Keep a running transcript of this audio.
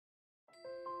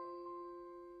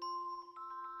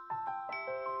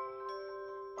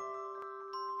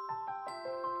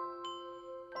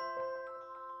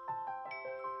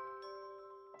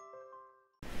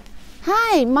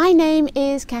Hi, my name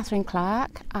is Catherine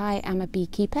Clark. I am a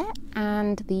beekeeper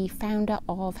and the founder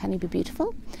of Honey Be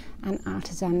Beautiful, an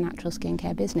artisan natural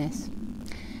skincare business.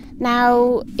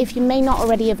 Now, if you may not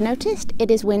already have noticed,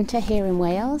 it is winter here in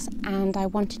Wales and I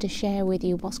wanted to share with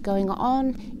you what's going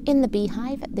on in the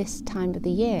beehive at this time of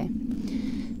the year.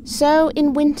 So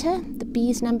in winter, the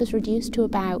bees' numbers reduce to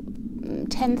about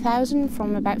 10,000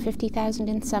 from about 50,000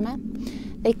 in summer.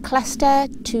 They cluster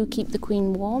to keep the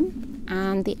queen warm,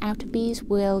 and the outer bees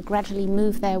will gradually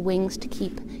move their wings to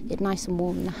keep it nice and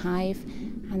warm in the hive,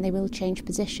 and they will change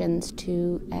positions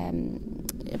to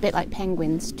a bit like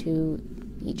penguins to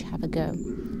each have a go.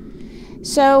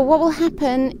 So what will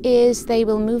happen is they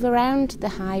will move around the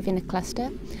hive in a cluster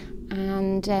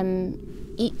and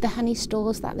eat the honey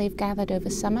stores that they've gathered over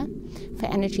summer for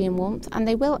energy and warmth, and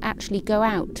they will actually go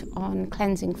out on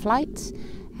cleansing flights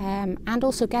and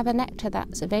also gather nectar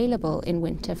that's available in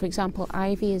winter. For example,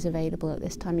 ivy is available at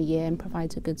this time of year and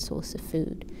provides a good source of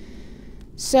food.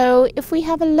 So if we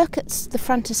have a look at the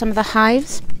front of some of the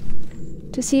hives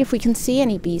to see if we can see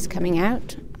any bees coming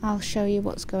out, I'll show you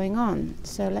what's going on.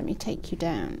 So let me take you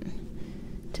down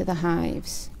to the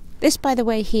hives. This, by the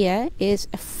way, here is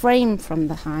a frame from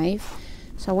the hive.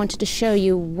 So I wanted to show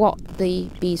you what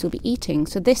the bees will be eating.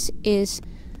 So this is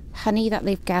honey that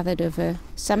they've gathered over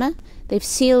summer. They've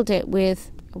sealed it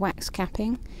with wax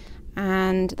capping,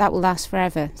 and that will last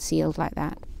forever, sealed like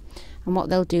that. And what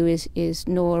they'll do is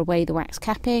gnaw away the wax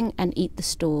capping and eat the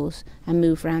stores and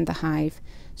move around the hive.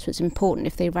 So it's important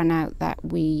if they run out that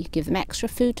we give them extra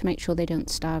food to make sure they don't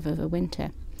starve over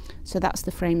winter. So that's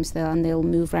the frames there, and they'll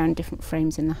move around different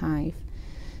frames in the hive.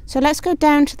 So let's go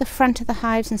down to the front of the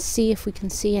hives and see if we can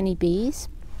see any bees.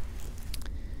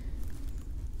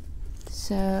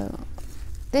 So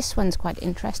this one's quite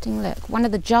interesting. Look, one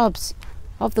of the jobs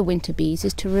of the winter bees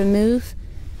is to remove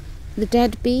the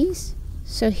dead bees.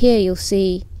 So here you'll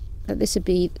see that this would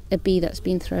be a bee that's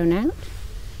been thrown out.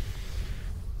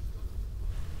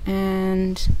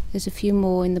 And there's a few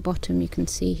more in the bottom you can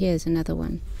see. Here's another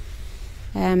one.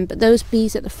 But those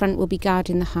bees at the front will be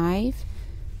guarding the hive.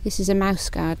 This is a mouse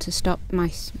guard to stop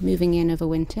mice moving in over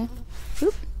winter.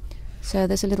 Oop. So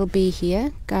there's a little bee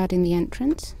here guarding the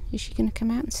entrance. Is she going to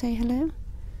come out and say hello?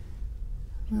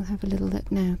 We'll have a little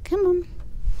look now. Come on.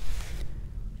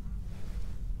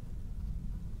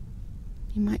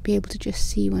 You might be able to just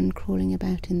see one crawling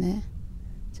about in there.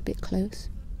 It's a bit close.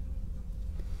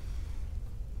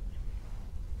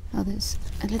 Oh, there's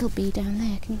a little bee down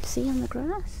there. Can you see on the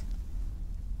grass?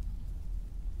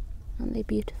 Aren't they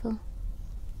beautiful?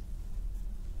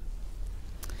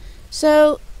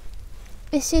 So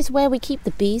this is where we keep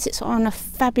the bees. It's on a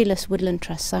fabulous woodland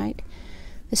trust site.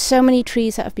 There's so many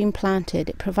trees that have been planted.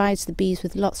 It provides the bees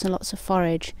with lots and lots of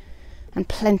forage and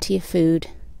plenty of food.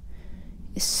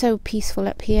 It's so peaceful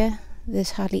up here.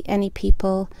 There's hardly any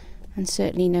people and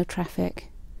certainly no traffic.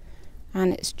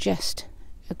 And it's just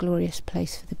a glorious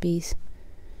place for the bees.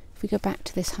 If we go back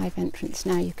to this hive entrance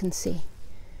now, you can see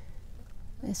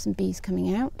there's some bees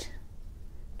coming out.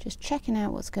 Just checking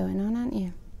out what's going on, aren't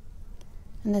you?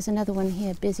 And there's another one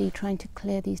here busy trying to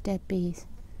clear these dead bees.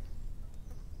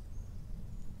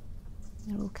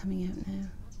 They're all coming out now.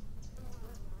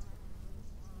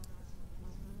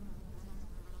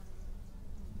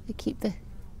 They keep the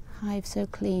hive so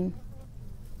clean.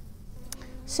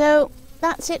 So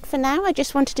that's it for now. I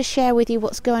just wanted to share with you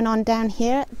what's going on down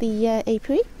here at the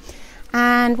apiary.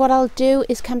 And what I'll do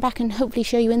is come back and hopefully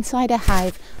show you inside a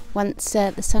hive once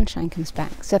the sunshine comes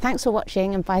back. So thanks for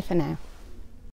watching and bye for now.